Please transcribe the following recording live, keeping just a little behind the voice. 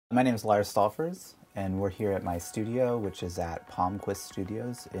My name is Lars Stalfors, and we're here at my studio, which is at Palmquist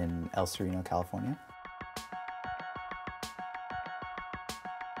Studios in El Sereno, California.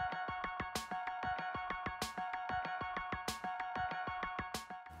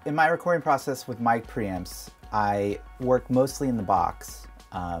 In my recording process with mic preamps, I work mostly in the box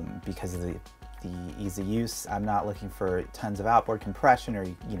because of the ease of use. I'm not looking for tons of outboard compression or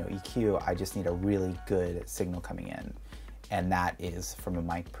EQ. I just need a really good signal coming in, and that is from a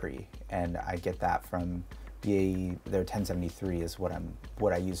mic pre. And I get that from BAE. Their 1073 is what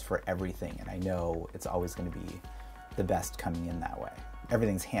I use for everything, and I know it's always going to be the best coming in that way.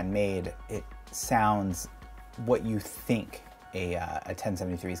 Everything's handmade. It sounds what you think a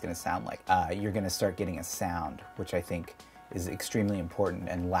 1073 is going to sound like. You're going to start getting a sound, which I think is extremely important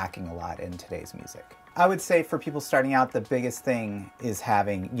and lacking a lot in today's music. I would say for people starting out, the biggest thing is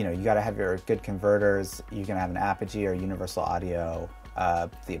having, you got to have your good converters. You're going to have an Apogee or Universal Audio.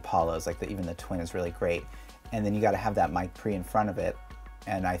 The Apollos, even the Twin is really great. And then you got to have that mic pre in front of it.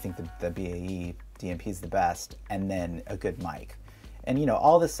 And I think the BAE DMP is the best. And then a good mic. And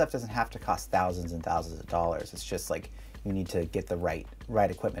all this stuff doesn't have to cost thousands and thousands of dollars. It's just you need to get the right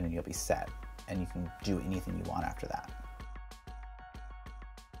equipment and you'll be set. And you can do anything you want after that.